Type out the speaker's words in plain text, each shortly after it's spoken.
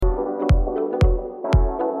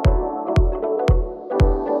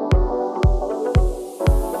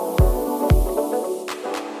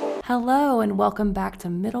Hello and welcome back to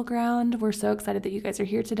Middle Ground. We're so excited that you guys are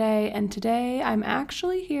here today. And today I'm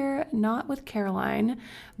actually here not with Caroline,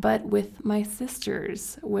 but with my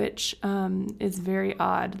sisters, which is very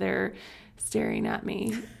odd. They're staring at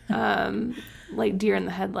me like deer in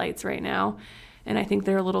the headlights right now. And I think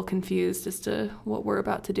they're a little confused as to what we're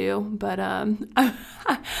about to do. But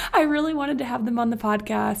I really wanted to have them on the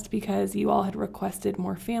podcast because you all had requested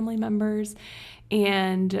more family members.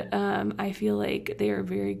 And I feel like they are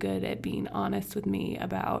very good at being honest with me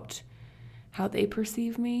about how they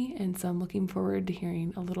perceive me. And so I'm looking forward to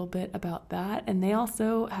hearing a little bit about that. And they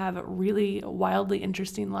also have really wildly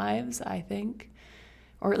interesting lives, I think.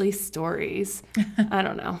 Or at least stories. I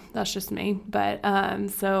don't know. That's just me. But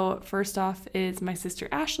so first off is my sister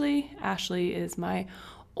Ashley. Ashley is my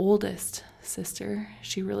oldest sister.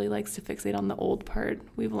 She really likes to fixate on the old part,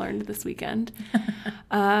 we've learned this weekend.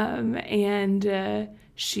 And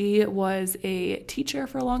she was a teacher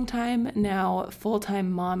for a long time, now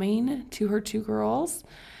full-time momming to her two girls.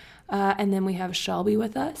 And then we have Shelby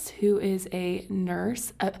with us, who is a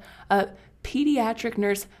nurse, a pediatric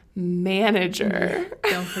nurse manager.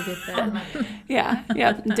 Don't forget that. Yeah.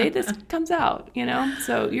 The day this comes out,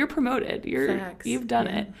 so you're promoted. You've done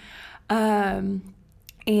it.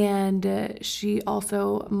 And she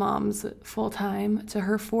also moms full-time to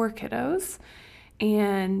her 4 kiddos.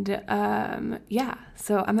 And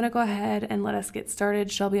so I'm going to go ahead and let us get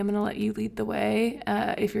started. Shelby, I'm going to let you lead the way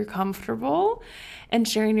if you're comfortable and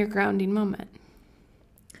sharing your grounding moment.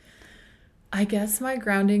 I guess my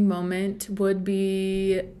grounding moment would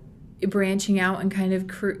be branching out and kind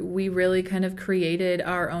of we really kind of created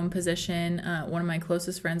our own position. One of my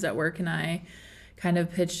closest friends at work and I kind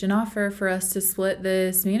of pitched an offer for us to split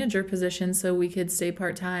this manager position so we could stay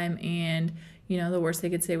part-time, and the worst they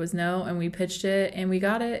could say was no, and we pitched it and we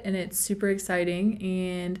got it, and it's super exciting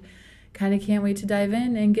and kind of can't wait to dive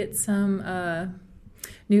in and get some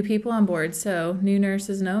new people on board. So new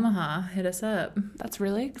nurses in Omaha, hit us up. That's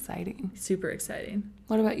really exciting. Super exciting.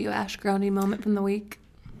 What about you, Ash? Grounding moment from the week?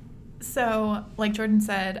 So, like Jordan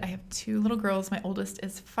said, I have 2 little girls. My oldest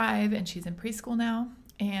is 5, and she's in preschool now.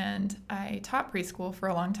 And I taught preschool for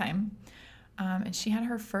a long time. And she had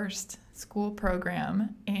her first school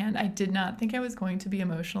program. And I did not think I was going to be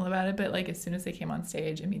emotional about it. But, as soon as they came on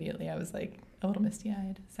stage, immediately I was, a little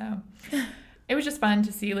misty-eyed. So, it was just fun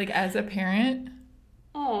to see, as a parent,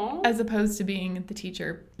 Aww. as opposed to being the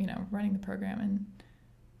teacher, running the program.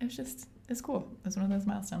 And it's cool. It was one of those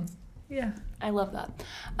milestones. Yeah. I love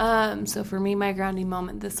that. So for me, my grounding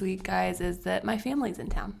moment this week, guys, is that my family's in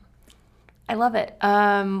town. I love it.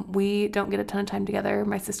 We don't get a ton of time together.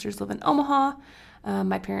 My sisters live in Omaha.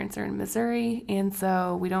 My parents are in Missouri. And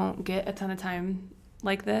so we don't get a ton of time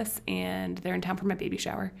like this. And they're in town for my baby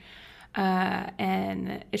shower.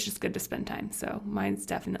 And it's just good to spend time. So mine's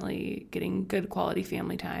definitely getting good quality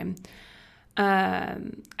family time.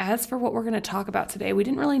 As for what we're going to talk about today, we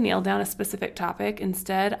didn't really nail down a specific topic.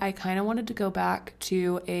 Instead, I kind of wanted to go back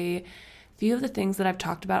to a few of the things that I've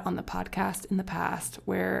talked about on the podcast in the past,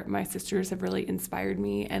 where my sisters have really inspired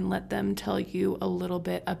me, and let them tell you a little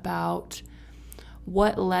bit about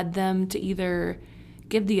what led them to either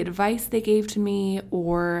give the advice they gave to me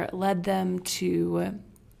or led them to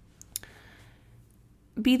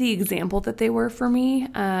be the example that they were for me,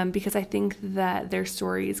 because I think that their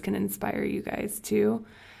stories can inspire you guys too.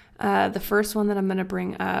 The first one that I'm going to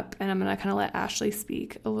bring up, and I'm going to kind of let Ashley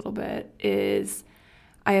speak a little bit, is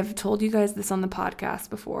I have told you guys this on the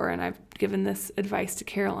podcast before, and I've given this advice to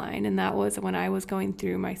Caroline, and that was when I was going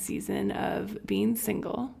through my season of being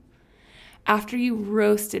single. After you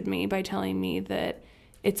roasted me by telling me that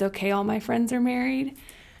it's okay all my friends are married,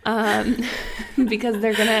 because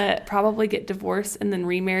they're gonna probably get divorced and then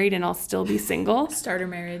remarried, and I'll still be single. Starter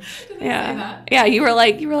marriage. Yeah. You were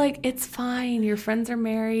like, it's fine. Your friends are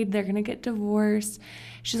married. They're gonna get divorced.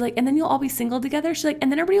 She's like, and then you'll all be single together. She's like,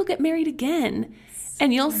 and then everybody will get married again,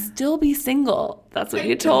 and you'll still be single. That's what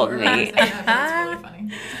you told me. That's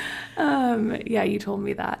really funny. Yeah, you told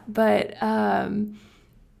me that. But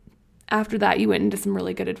after that, you went into some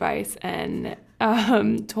really good advice and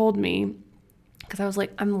told me, because I was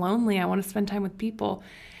like, I'm lonely. I want to spend time with people.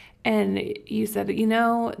 And you said,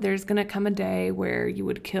 there's going to come a day where you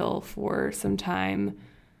would kill for some time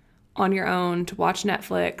on your own to watch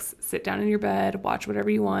Netflix, sit down in your bed, watch whatever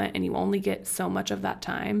you want, and you only get so much of that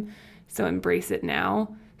time. So embrace it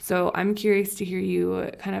now. So I'm curious to hear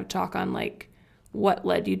you kind of talk on what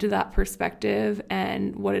led you to that perspective,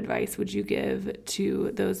 and what advice would you give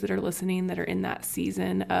to those that are listening that are in that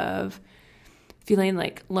season of feeling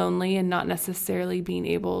lonely and not necessarily being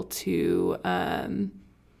able to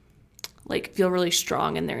feel really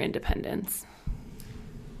strong in their independence.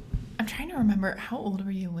 to remember, how old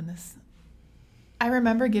were you when this... I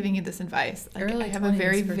remember giving you this advice. Like, Early I have a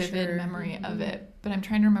very 20s for vivid sure. memory of it, but I'm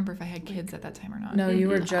trying to remember if I had kids at that time or not. No, you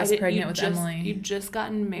were just pregnant with Emily. You'd just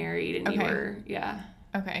gotten married and you were, yeah.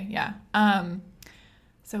 Okay, yeah.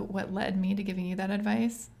 So what led me to giving you that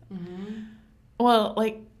advice? Mm-hmm. Well,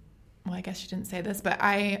 I guess you didn't say this, but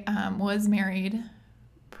I was married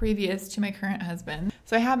previous to my current husband.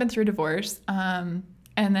 So I have been through divorce, and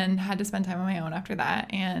then had to spend time on my own after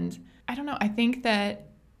that. And I don't know, I think that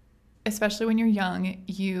especially when you're young,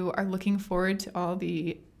 you are looking forward to all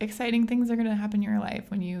the exciting things that are going to happen in your life.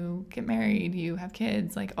 When you get married, you have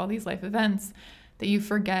kids, like all these life events, that you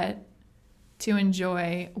forget to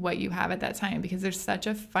enjoy what you have at that time, because there's such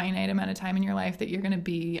a finite amount of time in your life that you're going to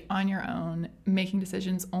be on your own, making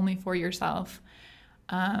decisions only for yourself.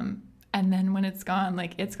 And then when it's gone,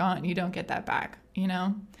 like it's gone, you don't get that back, you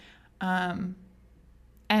know? And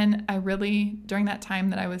I really, during that time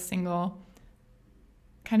that I was single,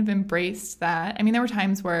 kind of embraced that. I mean, there were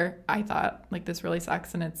times where I thought like this really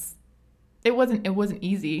sucks, and it wasn't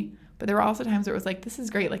easy, but there were also times where it was like, this is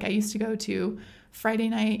great. Like I used to go to Friday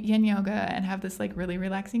night yin yoga and have this like really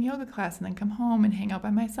relaxing yoga class, and then come home and hang out by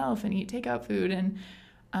myself and eat takeout food. And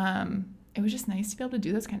it was just nice to be able to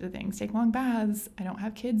do those kinds of things, take long baths. I don't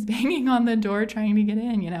have kids banging on the door trying to get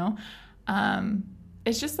in, you know?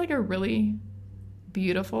 It's just like a really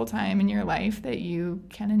beautiful time in your life that you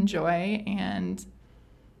can enjoy, and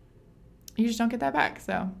you just don't get that back.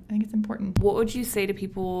 So I think it's important. What would you say to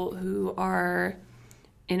people who are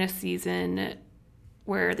in a season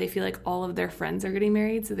where they feel like all of their friends are getting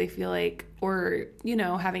married, so they feel like, or, you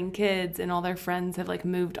know, having kids and all their friends have like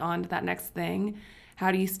moved on to that next thing?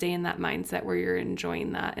 How do you stay in that mindset where you're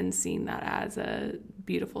enjoying that and seeing that as a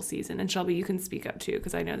beautiful season? And Shelby, you can speak up too,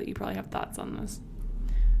 because I know that you probably have thoughts on this.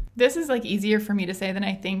 This is like easier for me to say than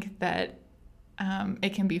I think that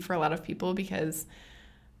it can be for a lot of people, because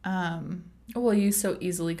well, you so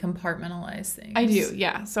easily compartmentalize things. I do,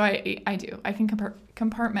 yeah. So I do. I can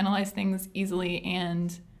compartmentalize things easily,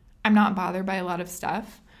 and I'm not bothered by a lot of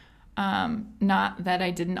stuff. Not that I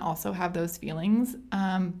didn't also have those feelings,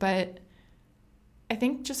 but I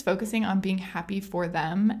think just focusing on being happy for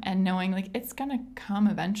them and knowing like it's gonna come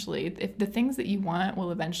eventually. If the things that you want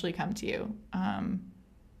will eventually come to you.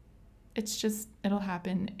 It's just, it'll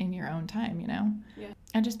happen in your own time, you know? Yeah.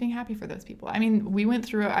 And just being happy for those people. I mean, I went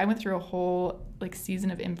through a whole like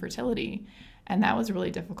season of infertility, and that was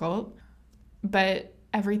really difficult, but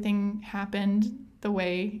everything happened the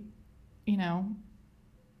way, you know,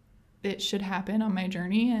 it should happen on my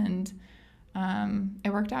journey, and it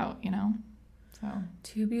worked out, you know? So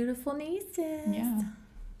 2 beautiful nieces. yeah.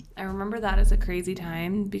 I remember that as a crazy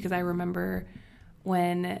time, because I remember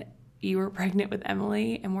when you were pregnant with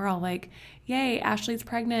Emily and we're all like, yay, Ashley's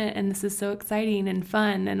pregnant and this is so exciting and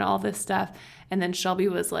fun and all this stuff. And then Shelby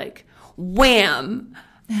was like, wham,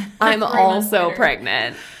 I'm also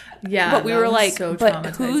pregnant. Yeah. But we were like, so but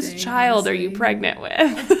whose child are you pregnant with?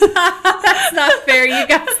 That's not fair. You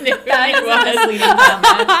guys knew that.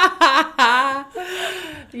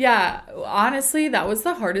 Yeah, honestly, that was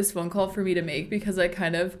the hardest phone call for me to make, because I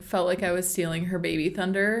kind of felt like I was stealing her baby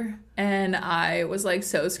thunder, and I was like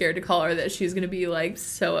so scared to call her that she was going to be like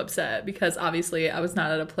so upset, because obviously I was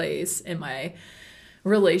not at a place in my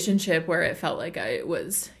relationship where it felt like I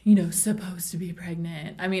was, you know, supposed to be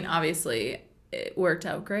pregnant. I mean, obviously it worked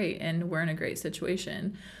out great and we're in a great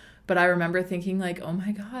situation. But I remember thinking like, oh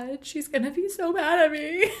my God, she's going to be so mad at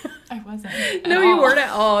me. I wasn't. No, you weren't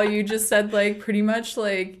at all. You just said like pretty much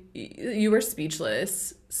like you were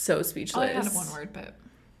speechless. So speechless. I had one word, but.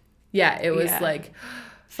 Yeah, it was like,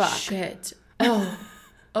 fuck. Shit.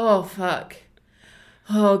 Oh, fuck.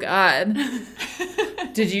 Oh, God.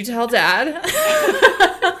 Did you tell Dad?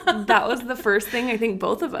 That was the first thing I think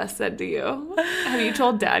both of us said to you. Have you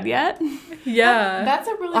told Dad yet? Yeah. That's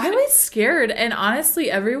a really I was scared, and honestly,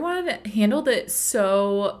 everyone handled it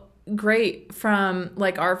so great from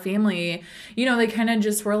like our family. You know, they kind of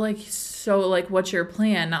just were like, so like, what's your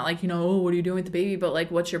plan? Not like, you know, oh, what are you doing with the baby? But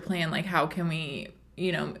like, what's your plan? Like, how can we,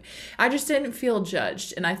 you know, I just didn't feel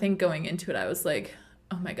judged. And I think going into it, I was like,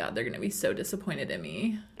 oh my God, they're going to be so disappointed in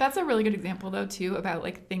me. That's a really good example, though, too, about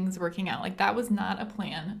like things working out. Like that was not a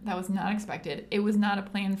plan. That was not expected. It was not a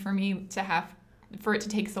plan for me to have, for it to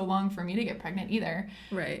take so long for me to get pregnant either.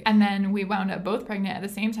 Right. And then we wound up both pregnant at the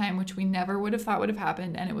same time, which we never would have thought would have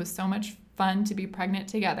happened. And it was so much fun to be pregnant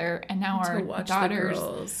together. And now our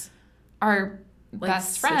daughters are like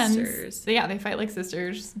best friends. Sisters. So yeah, they fight like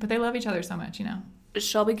sisters, but they love each other so much, you know.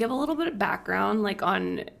 Shelby, give a little bit of background, like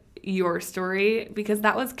on your story, because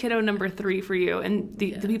that was kiddo number 3 for you. And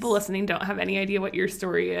the people listening don't have any idea what your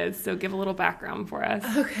story is. So give a little background for us.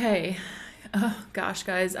 Okay. Oh, gosh,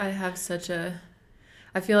 guys, I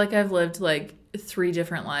feel like I've lived like 3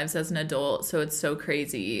 different lives as an adult. So it's so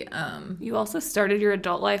crazy. You also started your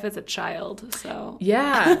adult life as a child. So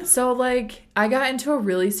yeah. So like I got into a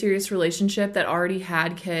really serious relationship that already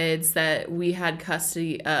had kids that we had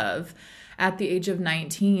custody of at the age of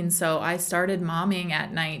 19. So I started momming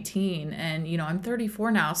at 19 and, you know, I'm 34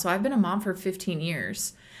 now. So I've been a mom for 15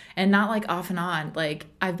 years and not like off and on, like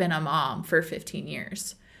I've been a mom for 15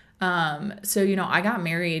 years. So, you know, I got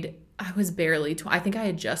married, I was barely, I think I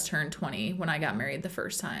had just turned 20 when I got married the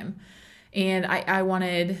first time. And I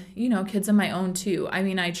wanted, you know, kids of my own too. I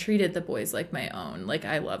mean, I treated the boys like my own, like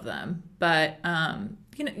I love them. But,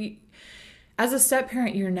 you know, as a step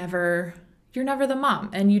parent, you're never the mom,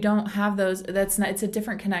 and you don't have those. It's a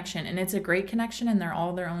different connection, and it's a great connection, and they're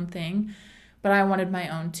all their own thing. But I wanted my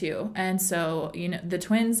own too. And so, you know, the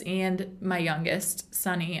twins and my youngest,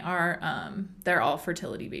 Sunny, they're all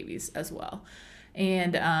fertility babies as well.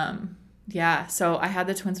 And yeah, so I had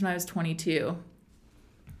the twins when I was 22.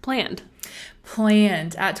 Planned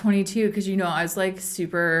At 22, because, you know, I was like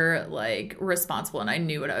super like responsible and I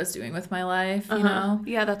knew what I was doing with my life, you know?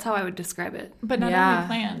 Yeah, that's how I would describe it. But not only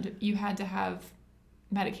planned, you had to have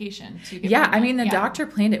medication to get pregnant. I mean, the doctor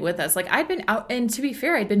planned it with us. Like I'd been out, and to be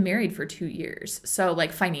fair, I'd been married for 2 years. So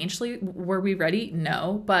like financially, were we ready?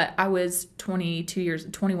 No, but I was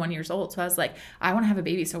 21 years old. So I was like, I want to have a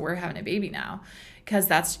baby. So we're having a baby now. Because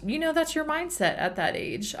that's, you know, that's your mindset at that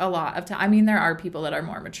age a lot of time. I mean, there are people that are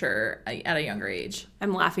more mature at a younger age.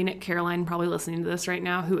 I'm laughing at Caroline probably listening to this right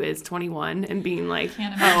now, who is 21 and being like,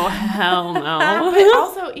 oh, hell no. But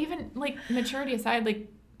also, even like maturity aside, like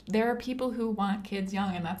there are people who want kids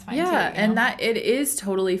young, and that's fine too. Yeah, and that it is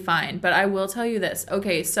totally fine. But I will tell you this.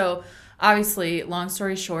 Okay, so obviously, long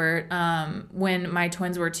story short, when my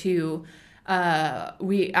twins were 2,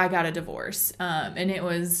 I got a divorce. And it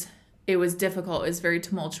was difficult. It was very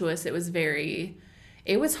tumultuous. It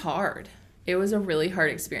was hard. It was a really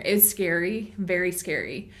hard experience. It's scary, very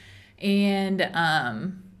scary. And,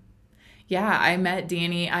 yeah, I met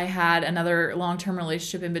Danny. I had another long-term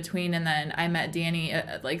relationship in between. And then I met Danny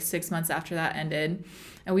like 6 months after that ended.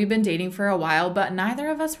 And we've been dating for a while, but neither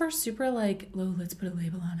of us were super like, oh, let's put a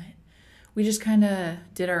label on it. We just kind of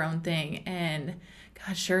did our own thing. And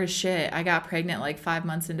God, sure as shit, I got pregnant like 5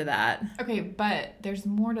 months into that. Okay, but there's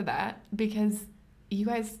more to that, because you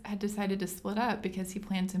guys had decided to split up because he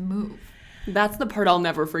planned to move. That's the part I'll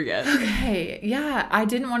never forget. Okay, yeah, I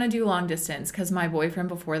didn't want to do long distance because my boyfriend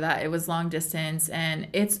before that, it was long distance, and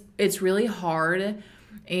it's really hard.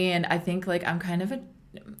 And I think like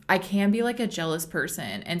I can be like a jealous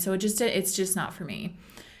person, and so it's just not for me.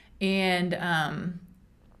 And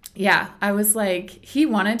yeah, I was like, he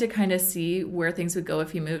wanted to kind of see where things would go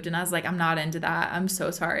if he moved. And I was like, I'm not into that. I'm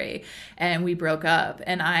so sorry. And we broke up,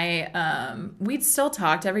 and we'd still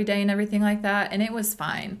talked every day and everything like that. And it was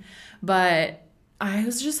fine. But I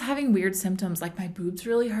was just having weird symptoms. Like my boobs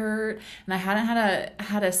really hurt, and I hadn't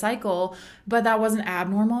had a cycle, but that wasn't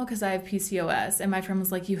abnormal because I have PCOS. And my friend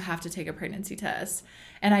was like, you have to take a pregnancy test.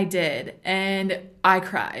 And I did. And I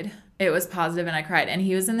cried. It was positive, and I cried. And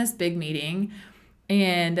he was in this big meeting,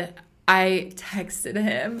 and I texted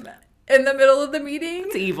him in the middle of the meeting.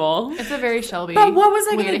 It's evil. It's a very Shelby. But what was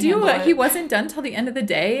I going to do? He wasn't done till the end of the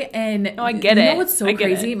day. And I get it. You know what's so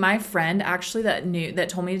crazy? My friend actually that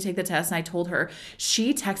told me to take the test, and I told her,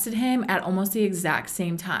 she texted him at almost the exact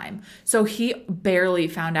same time. So he barely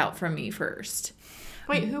found out from me first.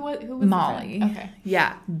 Wait, who was Molly? Okay.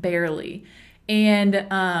 Yeah, barely. And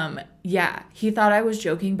yeah, he thought I was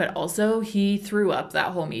joking, but also he threw up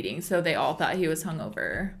that whole meeting, so they all thought he was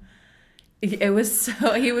hungover. He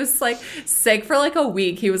was like sick for like a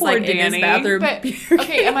week. He was Poor like Danny. in his bathroom. But,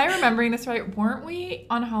 okay, am I remembering this right? Weren't we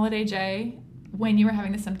on Holiday J when you were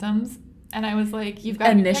having the symptoms? And I was like, you've got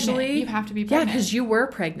to be pregnant. You have to be pregnant. Yeah, because you were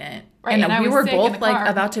pregnant. Right, and we were both like car.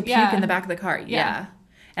 about to puke Yeah. in the back of the car. Yeah.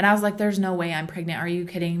 And I was like, there's no way I'm pregnant. Are you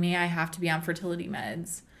kidding me? I have to be on fertility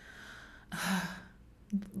meds.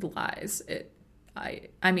 Lies.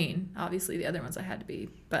 I mean, obviously the other ones I had to be,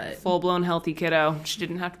 but Full-blown healthy kiddo. She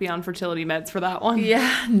didn't have to be on fertility meds for that one.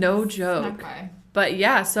 yeah, no joke. But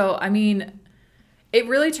yeah, so I mean, it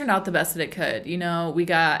really turned out the best that it could. You know,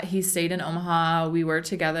 he stayed in Omaha. We were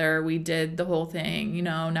together. We did the whole thing. You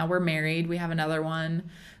know, now we're married. We have another one.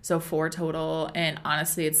 So 4 total. And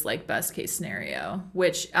honestly, it's like best case scenario,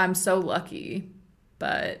 which I'm so lucky.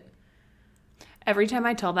 But Every time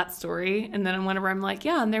I tell that story, and then whenever I'm like,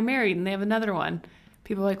 yeah, and they're married and they have another one,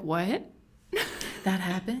 people are like, what? That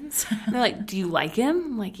happens. And they're like, do you like him?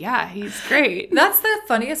 I'm like, yeah, he's great. That's the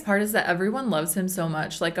funniest part is that everyone loves him so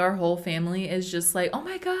much. Like our whole family is just like, oh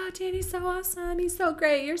my God, Danny's so awesome. He's so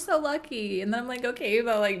great. You're so lucky. And then I'm like, okay,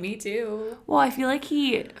 but like me too. Well, I feel like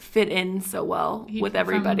he fit in so well with From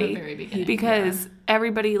everybody the very beginning, because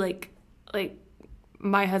everybody like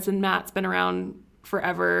my husband Matt's been around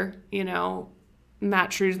forever, you know,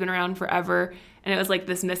 Matt True's been around forever, and it was like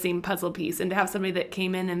this missing puzzle piece, and to have somebody that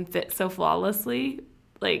came in and fit so flawlessly,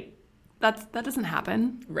 like that doesn't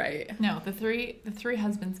happen. Right. No, the three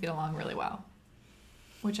husbands get along really well,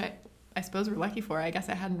 which I suppose we're lucky for. I guess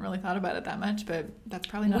I hadn't really thought about it that much, but that's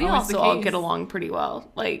probably not We always also the all case. get along pretty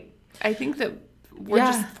well. Like I think that we're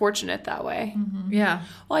just fortunate that way. Mm-hmm. Yeah.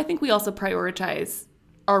 Well, I think we also prioritize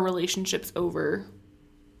our relationships over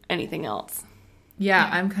anything else. Yeah,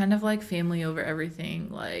 I'm kind of like family over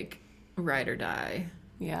everything, like ride or die.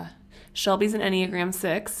 Yeah. Shelby's an Enneagram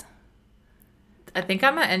 6. I think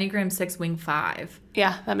I'm an Enneagram 6 wing 5.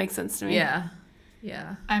 Yeah, that makes sense to me. Yeah.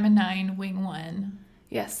 Yeah. I'm a 9 wing 1.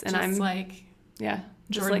 Yes, and Just I'm like yeah,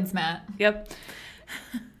 just Jordan's like Matt. yep.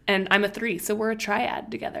 And I'm a 3, so we're a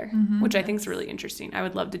triad together, which I think is really interesting. I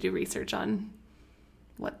would love to do research on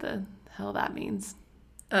what the hell that means.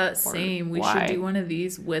 Same. We why. should do one of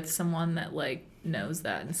these with someone that like knows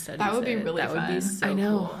that and studies That would be it. really That would be fun. so I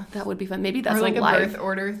know cool. that would be fun. Maybe that's Or like a live. birth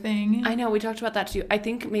order thing. I know we talked about that too. I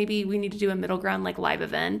think maybe we need to do a middle ground like live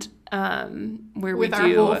event where with we our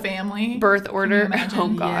do whole family. birth Can order. you imagine? Oh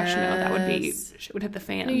gosh, no, that would be Yes. shit would hit the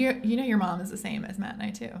fan. You know your mom is the same as Matt and I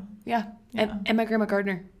too. Yeah. Yeah. And my grandma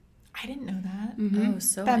Gardner. I didn't know that. Oh,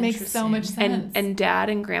 so That makes so much interesting. sense. And dad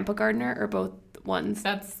and grandpa Gardner are both ones.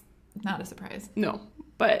 That's not a surprise. No,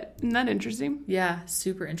 but isn't that interesting? Yeah,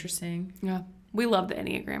 super interesting. Yeah. We love the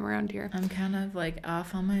Enneagram around here. I'm kind of like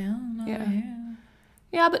off on my own over Yeah. here.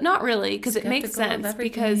 Yeah, but not really, because it makes Skeptical of sense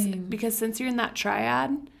everything. because since you're in that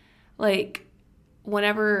triad, like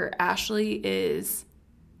whenever Ashley is,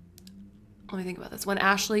 let me think about this. When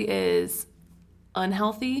Ashley is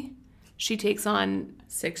unhealthy, she takes on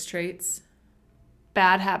 6 traits.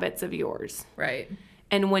 bad habits of yours, Right.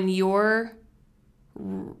 and when you're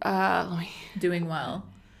let me- Doing well.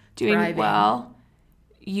 doing Thriving. well,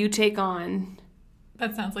 you take on.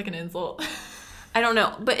 That sounds like an insult. I don't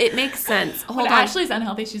know, but it makes sense. Hold When on. Ashley's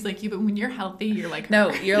unhealthy, she's like you, but when you're healthy, you're like her.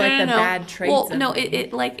 No, you're like the bad traits. Well, of no, me.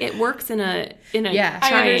 it like it works in a Yeah, I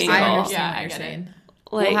triangle. understand. I understand Yeah, what I you're get it. saying.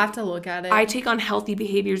 Like, We'll have to look at it. I take on healthy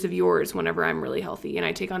behaviors of yours whenever I'm really healthy, and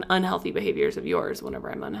I take on unhealthy behaviors of yours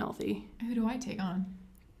whenever I'm unhealthy. Who do I take on?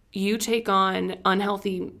 You take on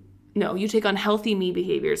you take on healthy me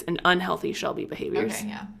behaviors and unhealthy Shelby behaviors. Okay,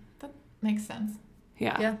 yeah, that makes sense.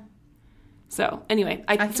 Yeah. Yeah. So anyway,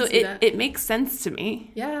 can so see that. it makes sense to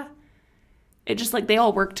me. Yeah. It just like they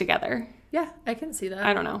all work together. Yeah, I can see that.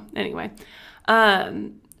 I don't know. Anyway.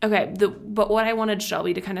 Okay, but what I wanted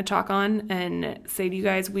Shelby to kind of talk on and say to you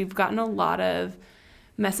guys, we've gotten a lot of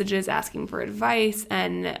messages asking for advice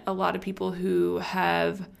and a lot of people who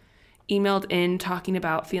have emailed in talking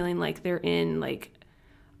about feeling like they're in like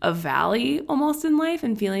a valley almost in life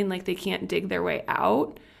and feeling like they can't dig their way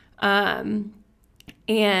out.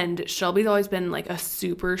 And Shelby's always been like a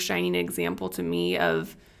super shining example to me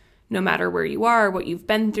of no matter where you are, what you've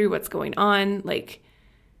been through, what's going on, like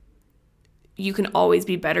you can always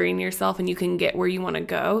be bettering yourself and you can get where you want to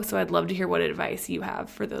go. So I'd love to hear what advice you have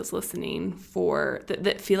for those listening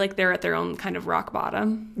that feel like they're at their own kind of rock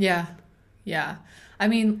bottom. Yeah. Yeah. I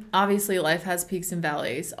mean, obviously life has peaks and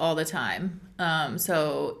valleys all the time.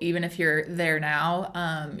 So even if you're there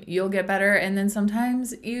now, you'll get better. And then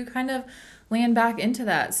sometimes you kind of land back into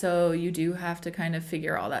that. So you do have to kind of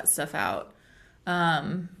figure all that stuff out.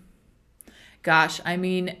 Gosh, I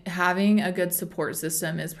mean, having a good support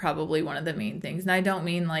system is probably one of the main things. And I don't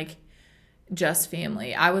mean like just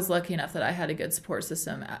family. I was lucky enough that I had a good support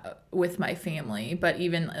system with my family, but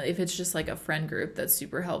even if it's just like a friend group that's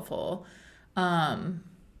super helpful,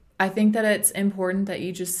 I think that it's important that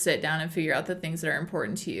you just sit down and figure out the things that are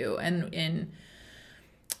important to you and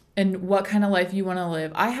what kind of life you want to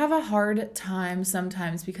live. I have a hard time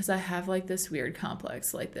sometimes because I have like this weird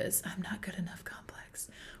complex, like this I'm not good enough complex,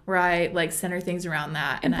 where I like center things around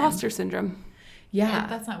that. And Imposter syndrome. Yeah.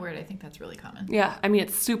 That's not weird. I think that's really common. Yeah. I mean,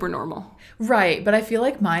 it's super normal. Right. But I feel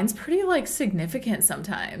like mine's pretty like significant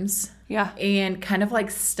sometimes. Yeah. And kind of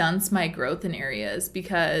like stunts my growth in areas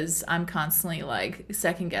because I'm constantly like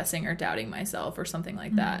second guessing or doubting myself or something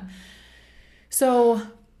like that. So,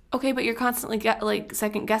 Okay, but you're constantly like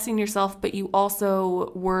second guessing yourself, but you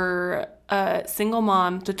also were a single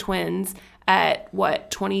mom to twins at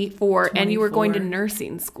what, 24, and you were going to 24.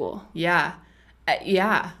 nursing school. yeah.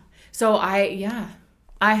 Yeah. So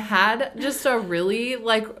I had just a really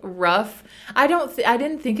like rough, I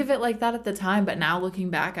didn't think of it like that at the time, but now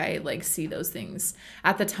looking back, I like see those things.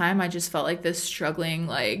 At the time, I just felt like this struggling,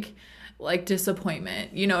 like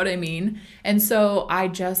disappointment, you know what I mean? And so I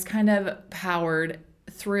just kind of powered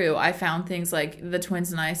through. I found things like the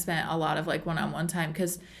twins and I spent a lot of like one-on-one time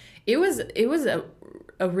because it was a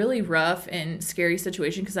really rough and scary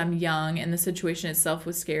situation because I'm young and the situation itself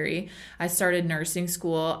was scary. I started nursing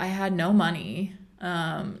school. I had no money.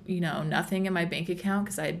 Nothing in my bank account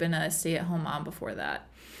because I had been a stay-at-home mom before that.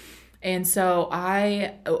 And so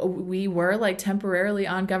we were like temporarily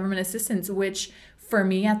on government assistance, which for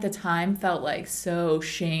me at the time felt like so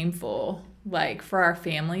shameful, like for our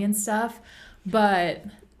family and stuff. But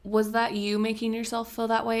was that you making yourself feel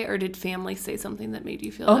that way, or did family say something that made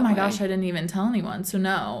you feel that way? Oh my gosh, I didn't even tell anyone. So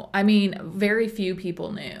no, I mean, very few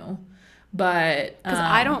people knew. But because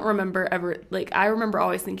I don't remember ever, like, I remember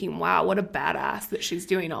always thinking, wow, what a badass that she's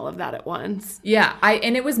doing all of that at once. Yeah,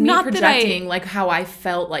 and it was me projecting like how I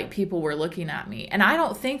felt like people were looking at me. And I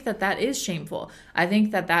don't think that is shameful. I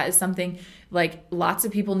think that is something like lots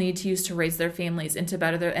of people need to use to raise their families and to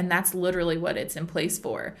better their, and that's literally what it's in place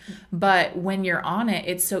for. But when you're on it,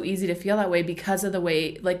 it's so easy to feel that way because of the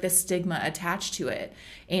way, like the stigma attached to it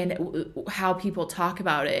and how people talk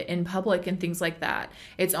about it in public and things like that.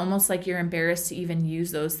 It's almost like you're embarrassed to even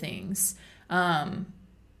use those things.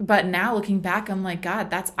 But now looking back, I'm like,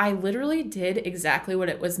 God, I literally did exactly what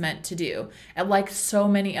it was meant to do. And like so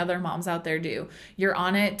many other moms out there do. You're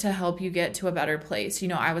on it to help you get to a better place. You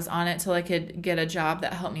know, I was on it till I could get a job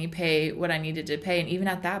that helped me pay what I needed to pay. And even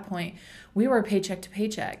at that point, we were paycheck to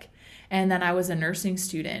paycheck. And then I was a nursing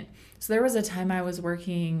student. So there was a time I was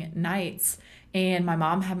working nights and my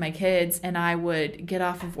mom had my kids and I would get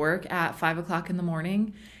off of work at 5 o'clock in the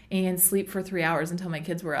morning and sleep for 3 hours until my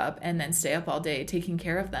kids were up and then stay up all day taking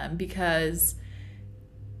care of them because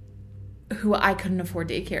I couldn't afford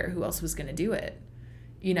daycare. Who else was going to do it?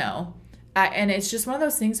 You know? And it's just one of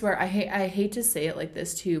those things where I hate to say it like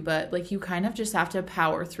this too, but like you kind of just have to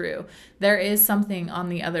power through. There is something on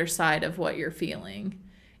the other side of what you're feeling.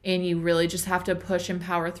 And you really just have to push and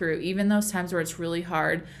power through. Even those times where it's really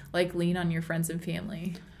hard, like lean on your friends and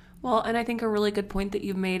family. Well, and I think a really good point that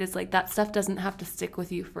you've made is like that stuff doesn't have to stick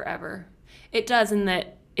with you forever. It does in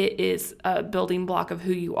that it is a building block of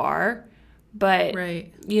who you are, but,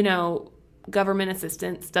 right. You know, government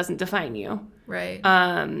assistance doesn't define you. Right.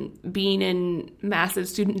 Being in massive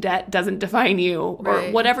student debt doesn't define you. Right.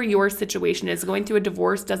 Or whatever your situation is, going through a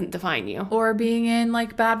divorce doesn't define you. Or being in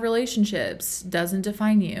like bad relationships doesn't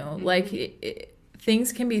define you. Mm-hmm. Like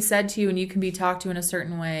things can be said to you and you can be talked to in a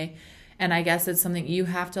certain way. And I guess it's something you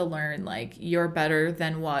have to learn, like you're better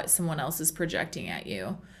than what someone else is projecting at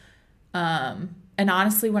you. And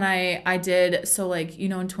honestly, when I did, so like, you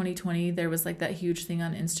know, in 2020, there was like that huge thing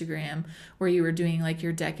on Instagram where you were doing like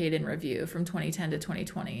your decade in review from 2010 to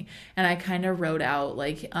 2020. And I kind of wrote out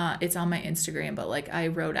like, it's on my Instagram, but like I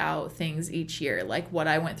wrote out things each year, like what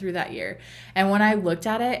I went through that year. And when I looked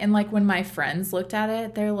at it and like when my friends looked at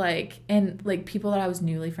it, they're like, and like people that I was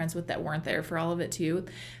newly friends with that weren't there for all of it too,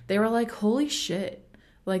 they were like, holy shit,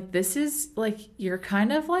 like this is like, you're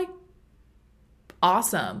kind of like,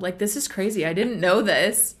 awesome. Like, this is crazy. I didn't know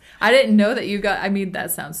this. I didn't know that you got, I mean,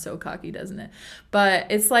 that sounds so cocky, doesn't it? But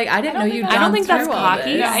it's like, I didn't know you'd gone I don't think through that's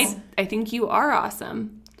cocky. all this. I think you are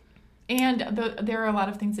awesome. And there are a lot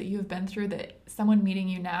of things that you've been through that someone meeting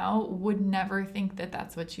you now would never think that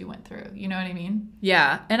that's what you went through. You know what I mean?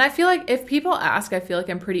 Yeah. And I feel like if people ask, I feel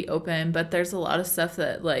like I'm pretty open, but there's a lot of stuff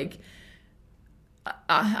that like,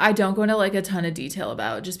 I don't go into like a ton of detail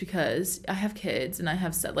about just because I have kids and I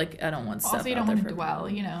have stuff like I don't want stuff. Also, you don't want to dwell,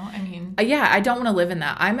 you know. I mean, yeah, I don't want to live in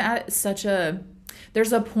that. I'm at such a.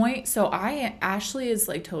 There's a point. So Ashley is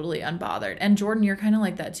like totally unbothered, and Jordan, you're kind of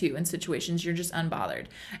like that too. In situations, you're just unbothered,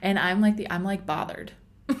 and I'm like bothered.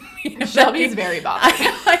 You know, Shelby's very bothered.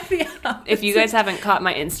 If you guys haven't caught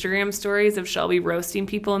my Instagram stories of Shelby roasting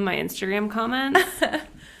people in my Instagram comments.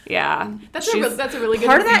 Yeah. That's a really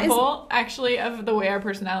good example, actually, of the way our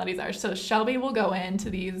personalities are. So Shelby will go into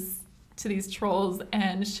these trolls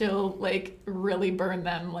and she'll, like, really burn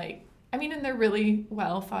them, like, I mean, and they're really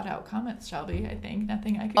well thought out comments, Shelby, I think.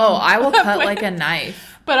 Nothing I could I will cut like a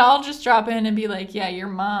knife. But I'll just drop in and be like, yeah, your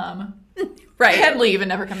mom. Right. And leave and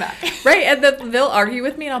never come back. Right. And they'll argue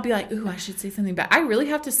with me and I'll be like, ooh, I should say something back. I really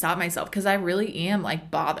have to stop myself because I really am,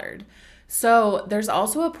 like, bothered. So there's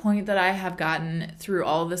also a point that I have gotten through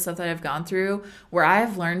all of the stuff that I've gone through where I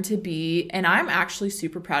have learned to be, and I'm actually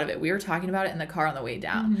super proud of it. We were talking about it in the car on the way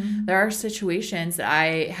down. Mm-hmm. There are situations that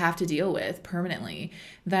I have to deal with permanently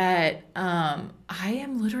that I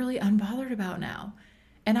am literally unbothered about now.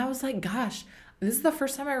 And I was like, gosh, this is the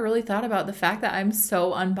first time I really thought about the fact that I'm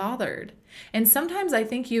so unbothered. And sometimes I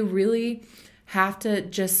think you really have to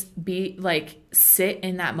just be like, sit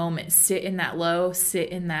in that moment, sit in that low, sit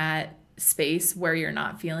in that space where you're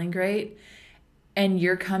not feeling great, and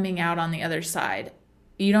you're coming out on the other side.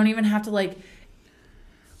 You don't even have to like,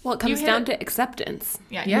 well, it comes down to acceptance.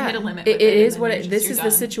 Yeah, you hit a limit. It is what it, this is the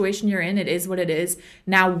situation you're in. It is what it is.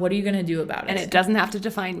 Now, what are you going to do about it? And it doesn't have to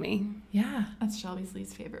define me. Yeah. That's Shelby's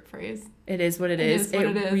least favorite phrase. It is what it is. It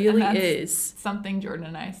really is. Something Jordan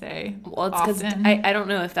and I say. Well, it's because I don't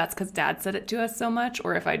know if that's because Dad said it to us so much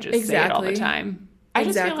or if I just say it all the time. I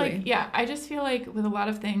just feel like with a lot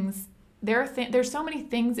of things, there's so many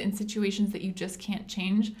things in situations that you just can't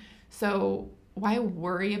change. So why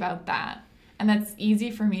worry about that? And that's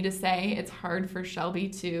easy for me to say. It's hard for Shelby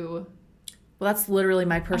to. Well, that's literally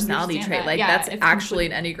my personality trait. That. Like, yeah, that's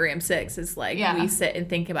actually an Enneagram 6. Is like, we sit and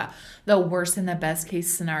think about the worst and the best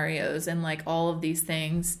case scenarios and like all of these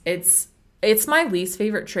things. It's my least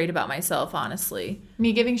favorite trait about myself, honestly.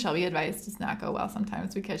 Me giving Shelby advice does not go well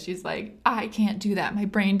sometimes because she's like, I can't do that. My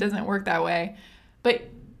brain doesn't work that way. But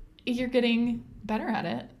you're getting better at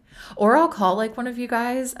it. Or I'll call like one of you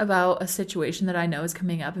guys about a situation that I know is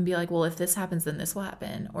coming up and be like, well, if this happens, then this will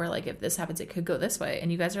happen. Or like, if this happens, it could go this way.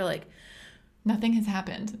 And you guys are like, nothing has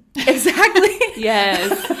happened. Exactly.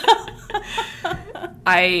 Yes.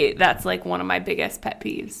 That's like one of my biggest pet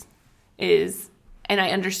peeves is, and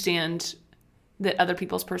I understand that other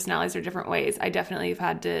people's personalities are different ways. I definitely have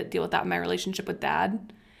had to deal with that in my relationship with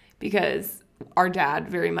Dad because our dad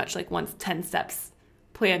very much like wants 10 steps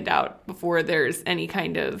planned out before there's any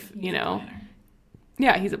kind of, he's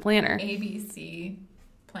a planner. ABC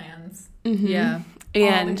plans. Mm-hmm. Yeah.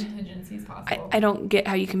 And all the contingencies possible. I don't get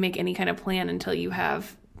how you can make any kind of plan until you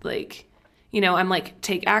have like, I'm like,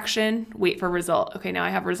 take action, wait for result. Okay, now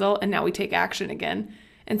I have result and now we take action again.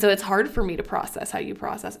 And so it's hard for me to process how you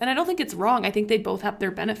process. And I don't think it's wrong. I think they both have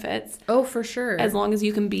their benefits. Oh, for sure. As long as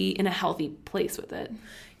you can be in a healthy place with it.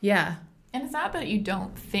 Yeah. And it's not that you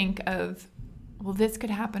don't think of, well, this could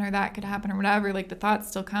happen or that could happen or whatever. Like the thoughts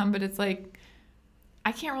still come, but it's like,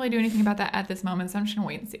 I can't really do anything about that at this moment. So I'm just going to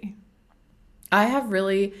wait and see. I have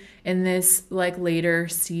really, in this like later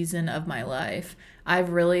season of my life, I've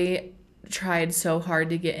really tried so hard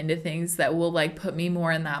to get into things that will like put me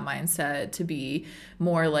more in that mindset to be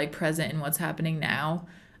more like present in what's happening now.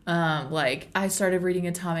 Like I started reading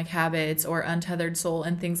Atomic Habits or Untethered Soul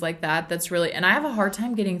and things like that. That's really, and I have a hard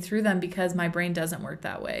time getting through them because my brain doesn't work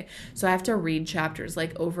that way. So I have to read chapters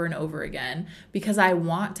like over and over again because I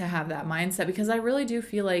want to have that mindset, because I really do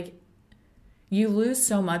feel like you lose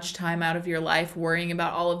so much time out of your life worrying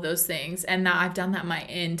about all of those things. And now I've done that my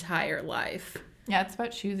entire life. Yeah, it's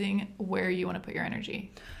about choosing where you want to put your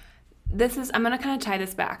energy. I'm going to kind of tie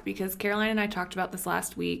this back because Caroline and I talked about this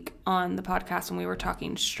last week on the podcast when we were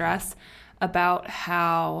talking stress, about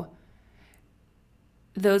how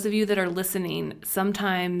those of you that are listening,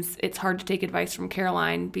 sometimes it's hard to take advice from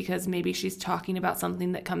Caroline because maybe she's talking about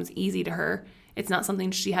something that comes easy to her. It's not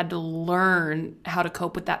something she had to learn how to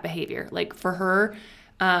cope with that behavior. Like for her,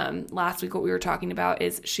 last week what we were talking about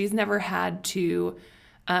is she's never had to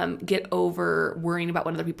get over worrying about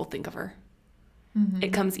what other people think of her. Mm-hmm.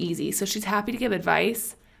 It comes easy. So she's happy to give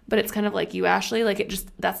advice, but it's kind of like you, Ashley, like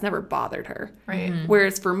that's never bothered her. Right. Mm-hmm.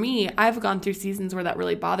 Whereas for me, I've gone through seasons where that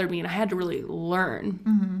really bothered me and I had to really learn.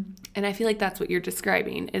 Mm-hmm. And I feel like that's what you're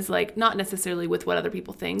describing is like not necessarily with what other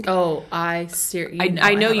people think. Oh, I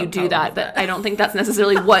know you do that, but I don't think that's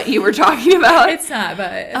necessarily what you were talking about. It's not,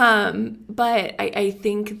 but I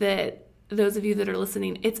think that those of you that are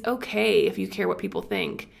listening, it's okay if you care what people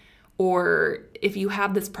think. Or if you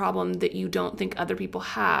have this problem that you don't think other people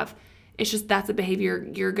have, it's just that's a behavior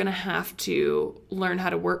you're going to have to learn how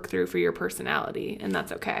to work through for your personality, and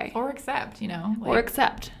that's okay. Or accept, or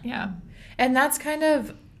accept. Yeah. And that's kind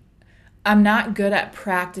of, I'm not good at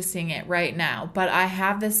practicing it right now, but I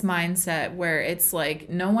have this mindset where it's like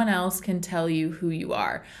no one else can tell you who you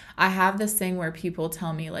are. I have this thing where people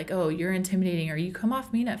tell me like, oh, you're intimidating or you come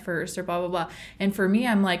off mean at first or blah, blah, blah. And for me,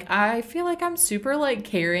 I'm like, I feel like I'm super like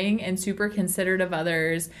caring and super considerate of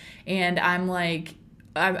others. And I'm like,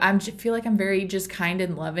 I feel like I'm very just kind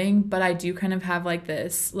and loving, but I do kind of have like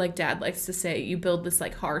this, like Dad likes to say, you build this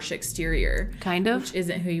like harsh exterior. Kind of. Which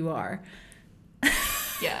isn't who you are.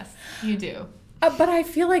 Yes, you do. But I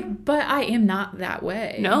feel like, I am not that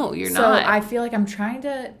way. No, you're not. So I feel like I'm trying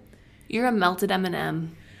to. You're a melted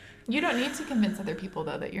M&M. You don't need to convince other people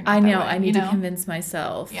though that you're not. I know. That way, I need to convince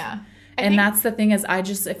myself. Yeah. And that's the thing is I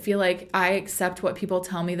feel like I accept what people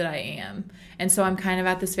tell me that I am. And so I'm kind of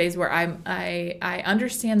at this phase where I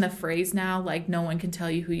understand the phrase now, like no one can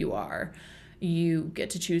tell you who you are. you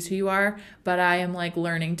get to choose who you are. But I am like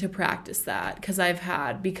learning to practice that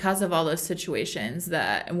because of all those situations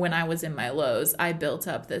that when I was in my lows, I built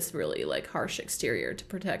up this really like harsh exterior to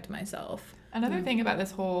protect myself. Another thing about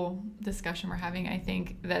this whole discussion we're having, I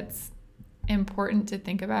think that's important to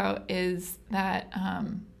think about is that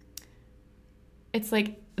it's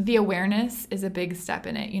like the awareness is a big step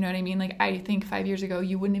in it. You know what I mean? Like, I think 5 years ago,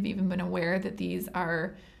 you wouldn't have even been aware that these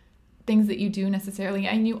are things that you do necessarily.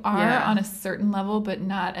 And you are on a certain level, but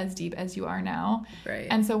not as deep as you are now. Right.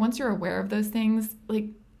 And so once you're aware of those things,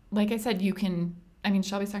 like I said, you can, I mean,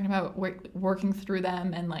 Shelby's talking about working through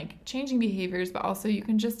them and like changing behaviors, but also you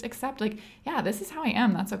can just accept like, yeah, this is how I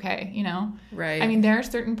am. That's okay. You know? Right. I mean, there are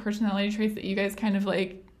certain personality traits that you guys kind of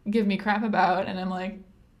like give me crap about. And I'm like,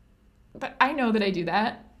 but I know that I do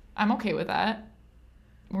that. I'm okay with that.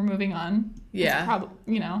 We're moving on. Yeah.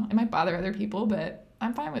 You know, it might bother other people, but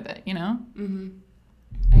I'm fine with it, you know? Mm-hmm.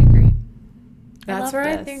 I agree. That's where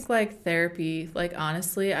I think like therapy, like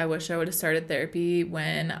honestly, I wish I would have started therapy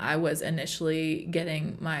when I was initially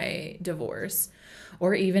getting my divorce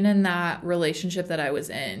or even in that relationship that I was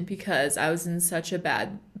in, because I was in such a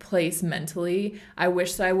bad place mentally. I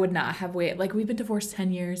wish that I would not have waited. Like, we've been divorced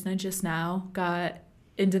 10 years and I just now got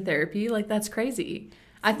into therapy. Like, that's crazy.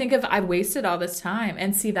 I think if I wasted all this time,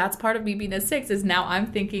 and see, that's part of me being a 6 is now I'm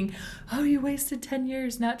thinking, oh, you wasted 10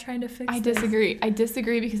 years not trying to fix this. I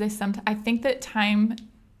disagree because I think that time,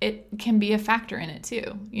 it can be a factor in it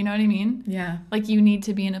too. You know what I mean? Yeah. Like, you need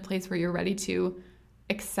to be in a place where you're ready to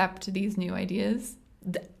accept these new ideas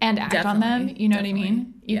and act on them. You know what I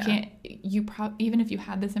mean? You can't, even if you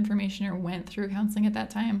had this information or went through counseling at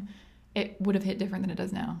that time, it would have hit different than it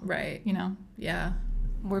does now. Right. You know? Yeah.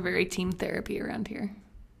 We're very team therapy around here.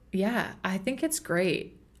 Yeah, I think it's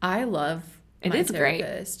great. I love my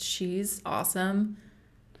therapist. She's awesome.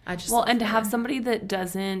 And to have somebody that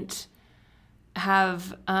doesn't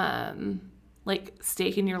have like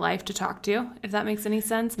stake in your life to talk to, if that makes any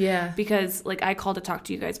sense. Yeah. Because like I call to talk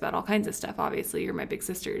to you guys about all kinds of stuff. Obviously, you're my big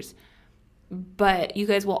sisters, but you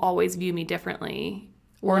guys will always view me differently.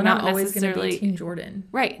 Or we're not always going to be Team Jordan.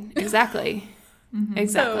 Right. Exactly. Mm-hmm.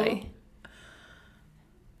 Exactly. So.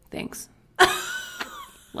 Thanks.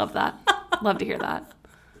 Love that. Love to hear that.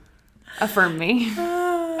 Affirm me.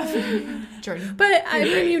 Jordan. But I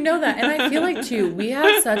mean, you know that. And I feel like, too, we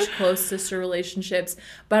have such close sister relationships,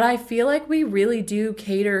 but I feel like we really do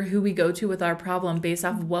cater who we go to with our problem based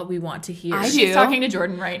off of what we want to hear. She's talking to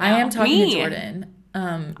Jordan right now. I am talking to Jordan.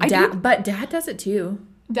 But Dad does it, too.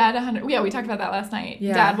 Dad, 100. Yeah, we talked about that last night.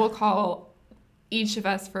 Yeah. Dad will call each of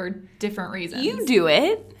us for different reasons. You do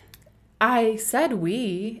it. I said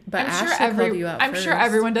we, but Ashley called you out I'm first. sure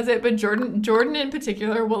everyone does it, but Jordan in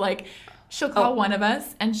particular will like, she'll call one of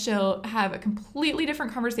us and she'll have a completely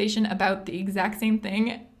different conversation about the exact same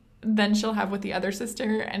thing than she'll have with the other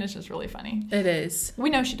sister, and it's just really funny. It is.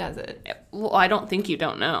 We know she does it. Well, I don't think you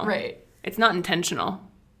don't know. Right. It's not intentional.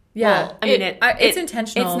 Yeah. Well, I mean, it's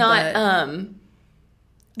intentional. It's not,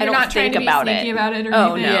 I don't not think about it. About it or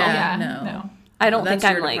oh, anything. no. Yeah, no. I don't think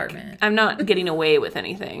I'm like, I'm not getting away with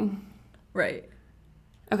anything. Right.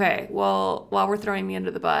 Okay, well, while we're throwing me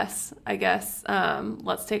under the bus, I guess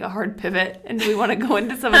let's take a hard pivot. And do we want to go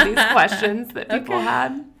into some of these questions that people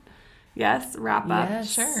had? Yes, wrap up.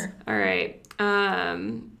 Yes. Sure. All right.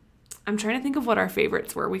 I'm trying to think of what our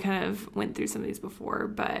favorites were. We kind of went through some of these before,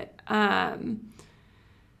 but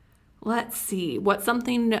let's see. What's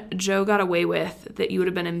something Joe got away with that you would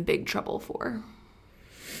have been in big trouble for?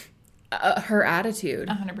 Her attitude.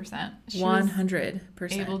 100%. She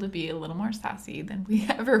 100%. able to be a little more sassy than we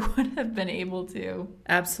ever would have been able to.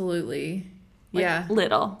 Absolutely. Like, yeah.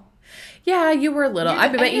 Little. Yeah, you were little.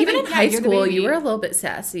 But even in high school, you were a little bit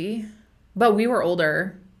sassy. But we were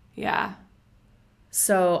older. Yeah.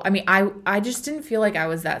 So, I mean, I just didn't feel like I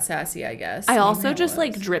was that sassy, I guess. I also just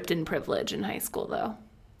like dripped in privilege in high school, though.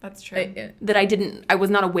 That's true. That I was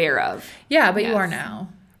not aware of. Yeah, but you are now.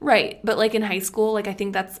 Right. But like in high school, like I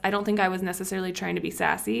don't think I was necessarily trying to be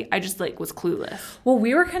sassy. I just like was clueless. Well,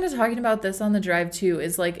 we were kind of talking about this on the drive too,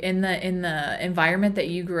 is like in the environment that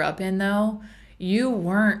you grew up in though, you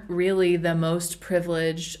weren't really the most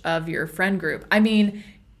privileged of your friend group. I mean,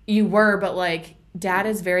 you were, but like Dad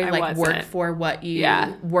is very like work for what you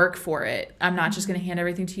work for it. I'm not just going to hand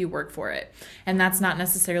everything to you, work for it. And that's not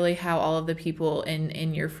necessarily how all of the people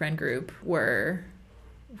in your friend group were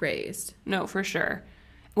raised. No, for sure.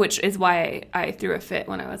 Which is why I threw a fit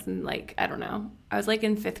when I was in like, I don't know. I was like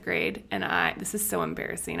in 5th grade and this is so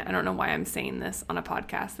embarrassing. I don't know why I'm saying this on a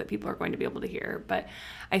podcast that people are going to be able to hear, but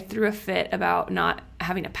I threw a fit about not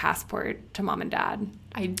having a passport to Mom and Dad.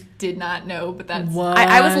 I did not know, but that's... What?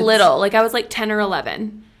 I was little. Like I was like 10 or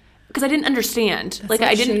 11. because I didn't understand. Like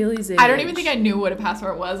I didn't. Shaylee's I don't even age. think I knew what a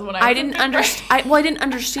passport was when I didn't understand. Well, I didn't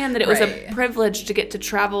understand that it was a Right. privilege to get to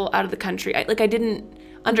travel out of the country. I didn't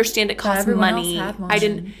understand it costs everyone else money. had one. I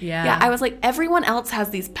didn't. Yeah. I was like, everyone else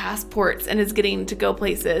has these passports and is getting to go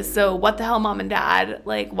places. So what the hell, mom and dad?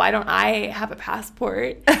 Like, why don't I have a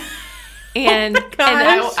passport? And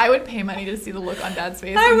I would pay money to see the look on Dad's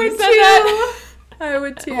face. I when would you said that. too. I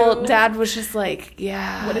would too. well, Dad was just like,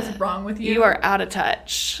 yeah. What is wrong with you? You are out of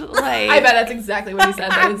touch. Like, I bet that's exactly what he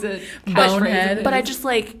said. That is a Bonehead. catchphrase. But I just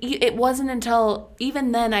like, it wasn't until,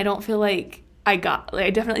 even then, I don't feel like I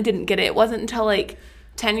definitely didn't get it. It wasn't until like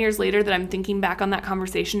 10 years later that I'm thinking back on that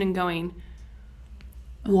conversation and going,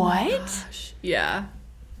 what? Gosh. Yeah.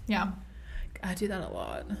 Yeah. I do that a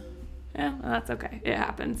lot. Yeah, well, that's okay. It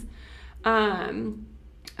happens.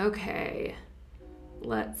 Okay.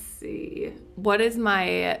 Let's see. What is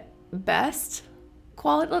my best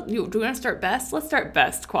quality? Do we want to start best? Let's start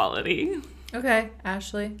best quality. Okay,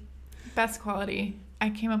 Ashley. Best quality. I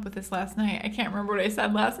came up with this last night. I can't remember what I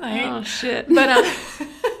said last night. Oh, shit. But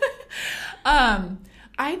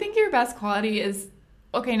I think your best quality is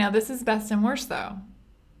okay. Now this is best and worst though.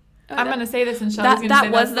 I'm going to say this, and Shelby's going to say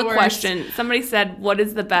that was that's the worst. question. Somebody said, "What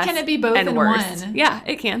is the best?" Can it be both and in worst? one? Yeah,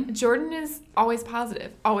 it can. Jordan is always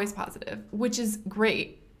positive, which is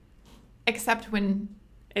great, except when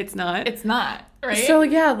It's not. it's not, right? So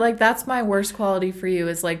yeah, like that's my worst quality for you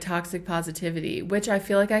is like toxic positivity, which I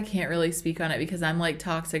feel like I can't really speak on it because I'm like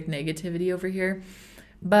toxic negativity over here.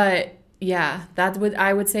 But yeah,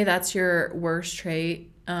 I would say that's your worst trait.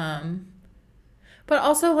 But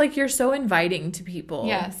also like you're so inviting to people.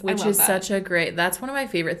 Yes, I which love is that. such a great. That's one of my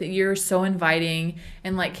favorite things. You're so inviting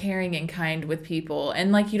and like caring and kind with people,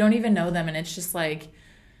 and like you don't even know them, and it's just like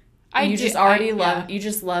you just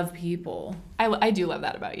love people. I do love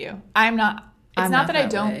that about you. I'm not. It's I'm not not that I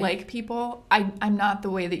that don't way. like people. I'm not the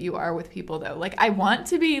way that you are with people though. Like I want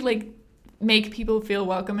to be like make people feel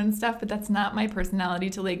welcome and stuff, but that's not my personality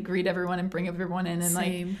to like greet everyone and bring everyone in and like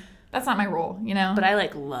Same. that's not my role, you know. but I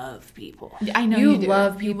like love people. I know You do.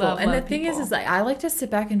 love You people. And the love thing people. is like I like to sit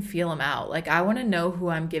back and feel them out. Like I want to know who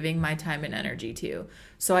I'm giving my time and energy to.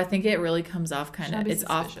 So I think it really comes off kind of Shelby's it's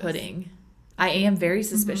suspicious. off-putting. I am very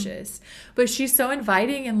suspicious. But she's so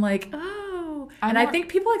inviting and like, oh. And I think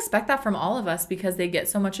people expect that from all of us because they get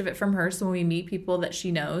so much of it from her. So when we meet people that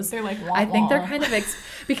she knows, They're like, wah, I think they're wah. kind of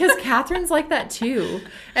because Catherine's like that too.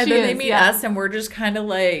 And She then they is, meet yeah. us and we're just kind of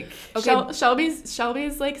like, Okay.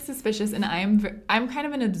 Shelby's like suspicious, and I'm kind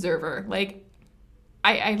of an observer. Like,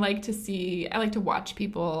 I like to watch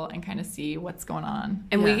people and kind of see what's going on.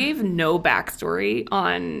 And we Yeah. gave no backstory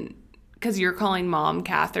on because you're calling mom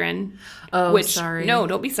Catherine. oh, which sorry. no,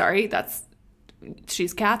 don't be sorry.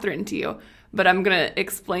 She's Catherine to you. But I'm gonna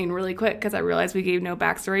explain really quick because I realized we gave no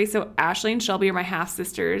backstory. So Ashley and Shelby are my half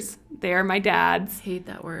sisters. They are my dads. Hate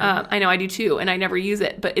that word. I know I do too, and I never use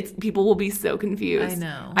it, but people will be so confused. I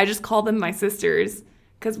know. I just call them my sisters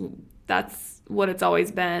because that's what it's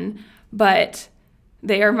always been. But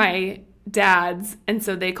they are my dads, and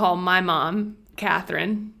so they call my mom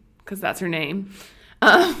Catherine because that's her name.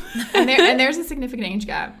 And there's a significant age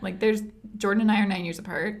gap. Like there's Jordan and I are 9 years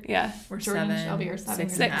apart. Yeah, We're Jordan and Shelby are 7 6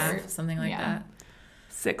 years and a half, apart. something like Yeah. that.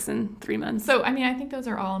 6 and 3 months. So I mean, I think those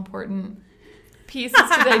are all important pieces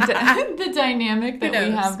to the dynamic that Who we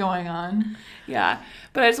knows? have going on. Yeah,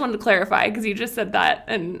 but I just wanted to clarify because you just said that,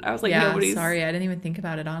 and I was like, Yeah, nobody's. sorry, I didn't even think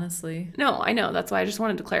about it honestly. No, I know. That's why I just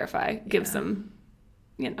wanted to clarify, give Yeah. some,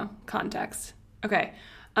 context. Okay.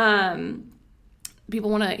 People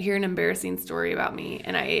want to hear an embarrassing story about me,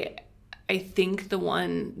 and I think the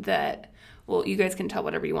one that, well, you guys can tell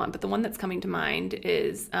whatever you want, but the one that's coming to mind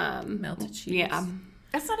is Melted cheese. Yeah.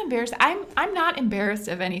 That's not embarrassing. I'm not embarrassed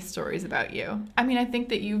of any stories about you. I mean, I think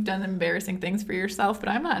that you've done embarrassing things for yourself, but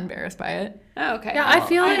I'm not embarrassed by it. Oh, okay. Yeah, I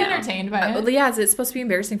feel I'm like entertained by it. Yeah, is it supposed to be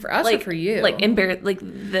embarrassing for us or for you? Like embarrassed, like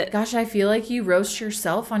the. Gosh, I feel like you roast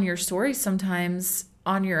yourself on your stories sometimes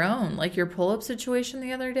on your own. Like your pull-up situation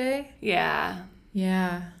the other day. Yeah.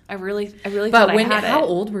 Yeah. I really But thought I had how it.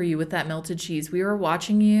 old were you with that melted cheese? We were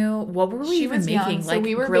watching you. What were we She even was making? young, so like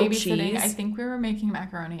we were grilled babysitting. cheese I think we were making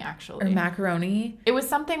macaroni actually. or macaroni? It was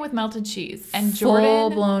something with melted cheese. And Jordan,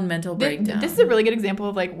 Full-blown mental breakdown. This is a really good example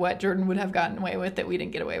of like what Jordan would have gotten away with that we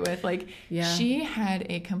didn't get away with. Like Yeah. she had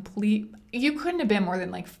a complete. You couldn't have been more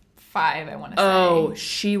than like 5. I want to say. Oh,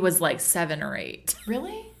 she was like 7 or 8.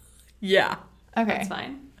 Really? Yeah. Okay. That's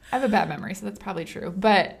fine. I have a bad memory, so that's probably true.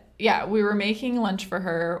 But we were making lunch for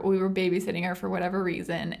her. We were babysitting her for whatever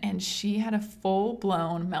reason, and she had a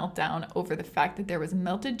full-blown meltdown over the fact that there was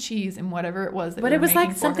melted cheese in whatever it was that But we it were was like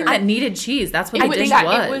making for something her. that needed cheese. That's what It the was dish that-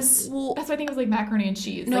 was. It was. Well, That's why I think it was like macaroni and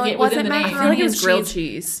cheese. No, like it was in wasn't the name. I feel macaroni like it was and grilled cheese.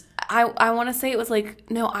 cheese. I want to say it was like,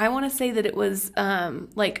 no, I want to say that it was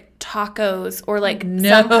like tacos or like some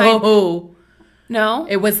No. kind. No?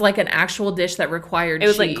 It was like an actual dish that required It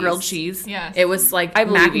was cheese. like grilled cheese. Yes. It was like I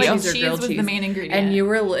believe mac and you. cheese or Cheese grilled was cheese. the main ingredient. And you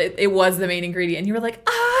were, it was the main ingredient. And you were like,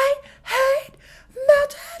 I hate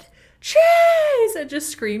melted cheese. And just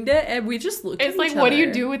screamed it. And we just looked It's at like, each what do you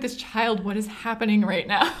other. do with this child? What is happening right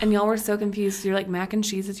now? And y'all were so confused. You're like, mac and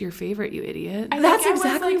cheese is your favorite, you idiot. I That's think I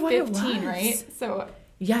exactly was what like it 15, was. right? So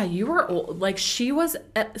Yeah, you were old. Like, she was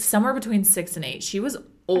somewhere between 6 and 8. She was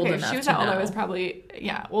old okay, enough she was to that old. know. I was probably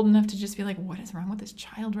old enough to just be like, what is wrong with this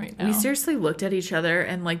child right now? We seriously looked at each other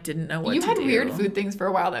and like didn't know what You to had do. weird food things for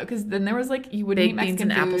a while though, because then there was like you wouldn't Baked eat beans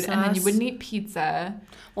Mexican and food, and then you applesauce. wouldn't eat pizza.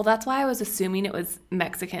 Well, that's why I was assuming it was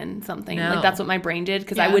Mexican something. No. Like, that's what my brain did,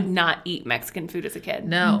 because I Yeah. would not eat Mexican food as a kid.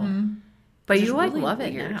 No. But Which you is like really love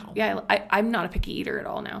it weird. now. Yeah, I'm not a picky eater at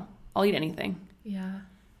all now. I'll eat anything. Yeah.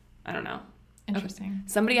 I don't know. Interesting.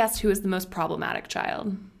 Somebody asked who is the most problematic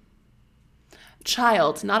child.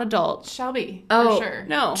 Child, not adult. Shelby, Oh, for sure.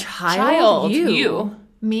 No. Child, you.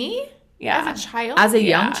 Me? Yeah. As a child? As a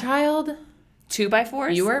young Yeah. child,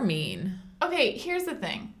 2x4s? you are mean. Okay, here's the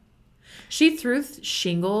thing. She threw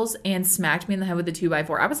shingles and smacked me in the head with a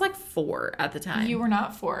 2x4. I was like 4 at the time. You were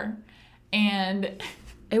not 4. And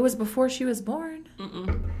It was before she was born.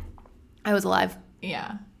 I was alive.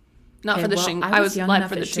 yeah. Not Okay, for the well, shing. I I was young alive enough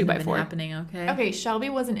for the it shouldn't have been 2x4. happening, okay? Okay, Shelby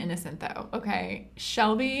wasn't innocent though. Okay.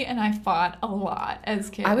 Shelby and I fought a lot as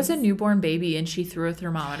kids. I was a newborn baby and she threw a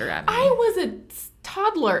thermometer at me. I was a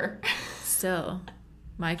toddler. Still,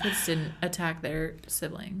 my kids didn't attack their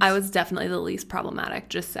siblings. I was definitely the least problematic,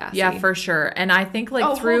 just sassy. Yeah, for sure. And I think like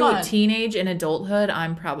Oh, through hold on. teenage and adulthood,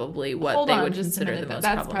 I'm probably what Hold they on would just a consider minute, the though. most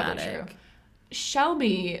That's problematic. probably true.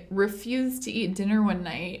 Shelby refused to eat dinner one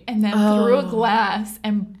night and then threw a glass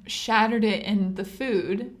and shattered it in the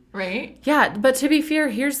food, right? Yeah, but to be fair,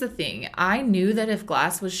 here's the thing. I knew that if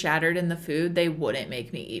glass was shattered in the food, they wouldn't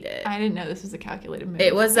make me eat it. I didn't know this was a calculated move.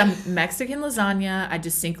 It was a Mexican lasagna. I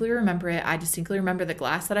distinctly remember it. I distinctly remember the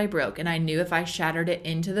glass that I broke, and I knew if I shattered it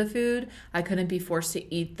into the food, I couldn't be forced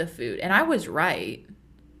to eat the food. And I was right.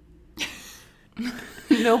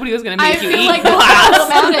 Nobody was gonna I make you feel eat like glass.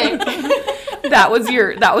 that's problematic. That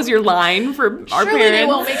was your line for our Surely parents. they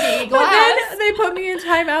won't make me eat But glass. then they put me in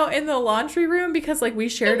timeout in the laundry room because like we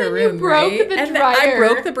shared And a then you room, broke right? the And then I dryer.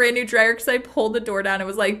 broke the brand new dryer because I pulled the door down. It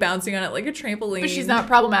was like bouncing on it like a trampoline. But she's not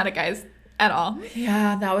problematic, guys, at all.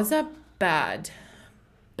 Yeah, that was a bad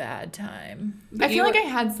time. I feel like I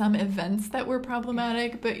had some events that were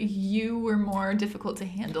problematic, but you were more difficult to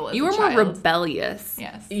handle as You a were more child. rebellious.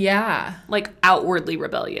 Yes. Yeah. Like outwardly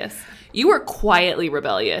rebellious. You were quietly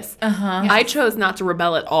rebellious. Uh-huh. I chose not to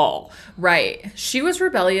rebel at all. Right. She was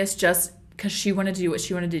rebellious just because she wanted to do what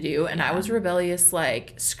she wanted to do, and I was rebellious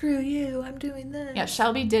like, screw you, I'm doing this. Yeah,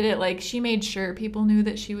 Shelby did it like she made sure people knew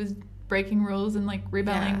that she was breaking rules and like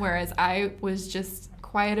rebelling, Yeah. whereas I was just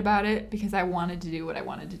quiet about it because I wanted to do what I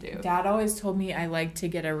wanted to do. Dad always told me I like to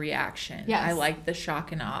get a reaction. Yes. I like the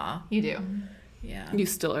shock and awe. You do. Yeah. You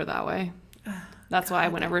still are that way. That's why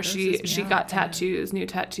whenever she grosses me got out. new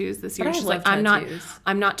tattoos this But year, I she's love like, tattoos.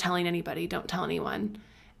 I'm not telling anybody. Don't tell anyone.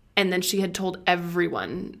 And then she had told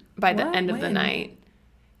everyone by the What? end of the When? night.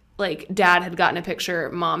 Like, Dad had gotten a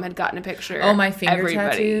picture, Mom had gotten a picture. Oh, my finger everybody.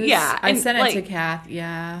 tattoos? Yeah. I and, sent it like, to Kath.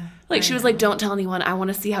 Yeah. Like, she was like, don't tell anyone. I want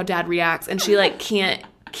to see how Dad reacts. And she, like, can't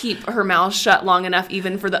keep her mouth shut long enough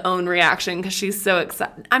even for the own reaction because she's so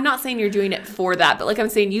excited. I'm not saying you're doing it for that, but, like, I'm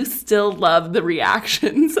saying you still love the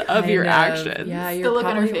reactions of your actions. Yeah, you're The look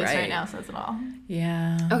on her probably face right right now says it all.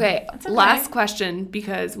 Yeah. Okay, okay. last question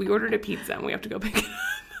because we ordered a pizza and we have to go pick it up.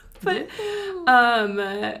 But,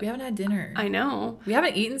 We haven't had dinner. I know. We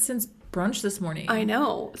haven't eaten since brunch this morning. I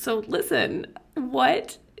know. So, listen,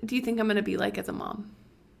 what do you think I'm going to be like as a mom?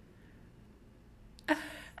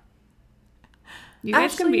 You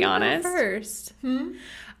guys can Ashley, be you go honest. first.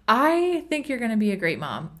 I think you're going to be a great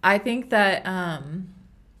mom. I think that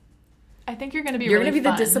I think you're going to be you're really going to be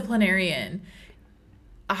fun. the disciplinarian.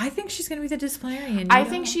 I think she's going to be the disciplinarian. I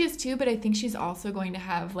think she is too, but I think she's also going to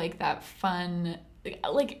have like that fun,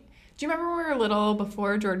 like, do you remember when we were little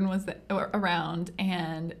before Jordan was around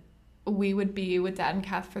and we would be with Dad and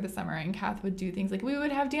Kath for the summer, and Kath would do things like we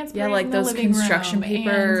would have dance parties like in the those living construction room,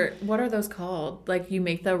 paper. What are those called? Like you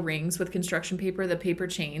make the rings with construction paper, the paper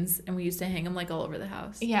chains, and we used to hang them like all over the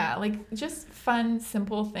house. Yeah, like just fun,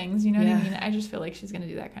 simple things. You know what Yeah. I mean? I just feel like she's gonna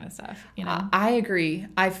do that kind of stuff. You know? I agree.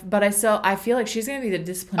 I feel like she's gonna be the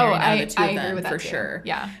disciplinarian out of the two of agree them with that for too. sure.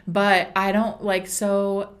 Yeah. But I don't like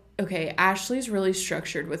so. Okay, Ashley's really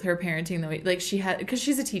structured with her parenting the way like she had because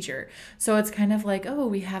she's a teacher. So it's kind of like, oh,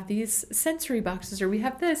 we have these sensory boxes or we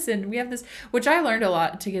have this and we have this, which I learned a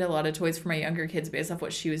lot to get a lot of toys for my younger kids based off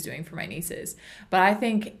what she was doing for my nieces. But I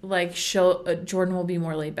think like Jordan will be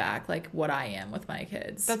more laid back like what I am with my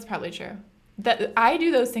kids. That's probably true. That I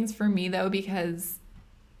do those things for me though because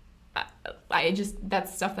I just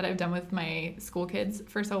that's stuff that I've done with my school kids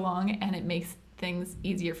for so long, and it makes things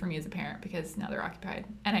easier for me as a parent because now they're occupied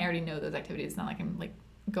and I already know those activities. It's not like I'm like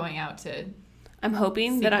going out to. I'm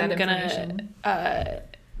hoping seek that I'm that gonna information.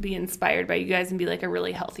 be inspired by you guys and be like a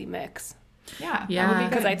really healthy mix. Yeah, Yeah. that would be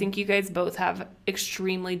Because good. I think you guys both have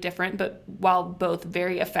extremely different, but while both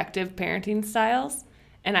very effective parenting styles,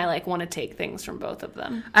 and I like want to take things from both of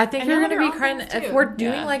them. I think And you're they're going to their be own kind things, if too. we're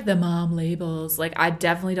doing Yeah. like the mom labels, like I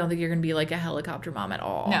definitely don't think you're going to be like a helicopter mom at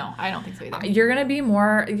all. No, I don't think so either. You're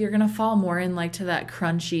going to fall more in like to that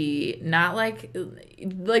crunchy, not like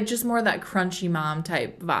just more that crunchy mom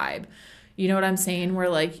type vibe. You know what I'm saying? Where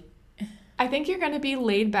like, I think you're going to be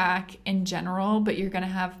laid back in general, but you're going to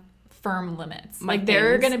have firm limits. My Like there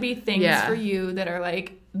are things. going to be things Yeah. for you that are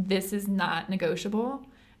like, this is not negotiable,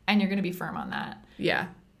 and you're going to be firm on that. yeah.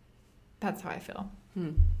 That's how I feel.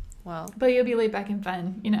 Well, But you'll be laid back and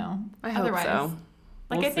fun, you know. I hope Otherwise, so.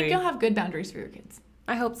 Like We'll I think see. you'll have good boundaries for your kids.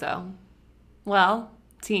 I hope so. Well,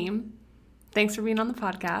 team, thanks for being on the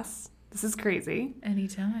podcast. This is crazy.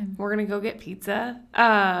 Anytime. We're gonna go get pizza.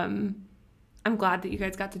 I'm glad that you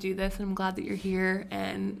guys got to do this, and I'm glad that you're here,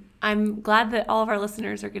 and I'm glad that all of our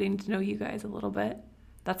listeners are getting to know you guys a little bit.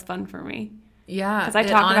 That's fun for me. Yeah. 'Cause I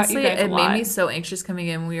talk about you honestly, guys a it lot. made me so anxious coming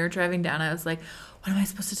in. We were driving down. I was like, what am I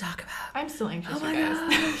supposed to talk about? I'm still anxious, Oh you my guys.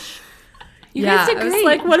 gosh. You yeah, guys did I was great.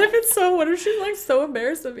 like, what if she's like so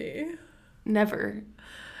embarrassed of me? Never.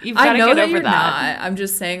 You've got I to know get that over you're that. not. I'm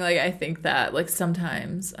just saying, like, I think that, like,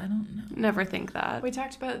 sometimes, I don't know. Never think that. We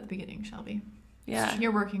talked about it at the beginning, Shelby. Yeah.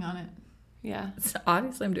 You're working on it. Yeah. It's,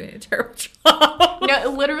 obviously, I'm doing a terrible job. No,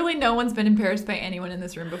 literally no one's been embarrassed by anyone in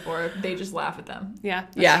this room before. They just laugh at them. Yeah.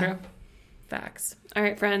 That's Yeah. true. Facts. All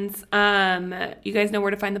right, friends. You guys know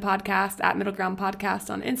where to find the podcast at Middle Ground Podcast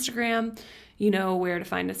on Instagram. You know where to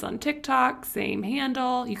find us on TikTok, same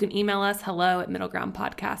handle. You can email us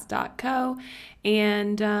hello@middlegroundpodcast.co.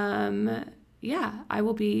 And yeah, I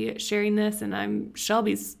will be sharing this, and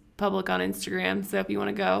Shelby's public on Instagram. So if you want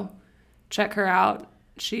to go check her out,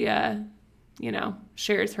 she,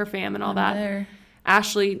 shares her fam and all that. There.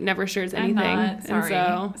 Ashley never shares anything. I'm not, sorry.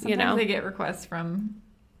 And so, Sometimes I get requests from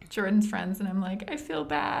Jordan's friends, and I'm like, I feel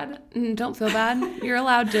bad. Don't feel bad. You're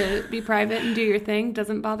allowed to be private and do your thing.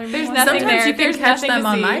 Doesn't bother me. There's one nothing bit. Sometimes there. you can There's catch nothing them to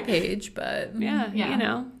on see. my page, but Yeah,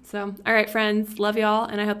 Yeah. So, all right, friends. Love y'all,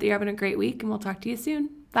 and I hope that you're having a great week, and we'll talk to you soon.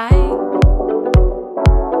 Bye.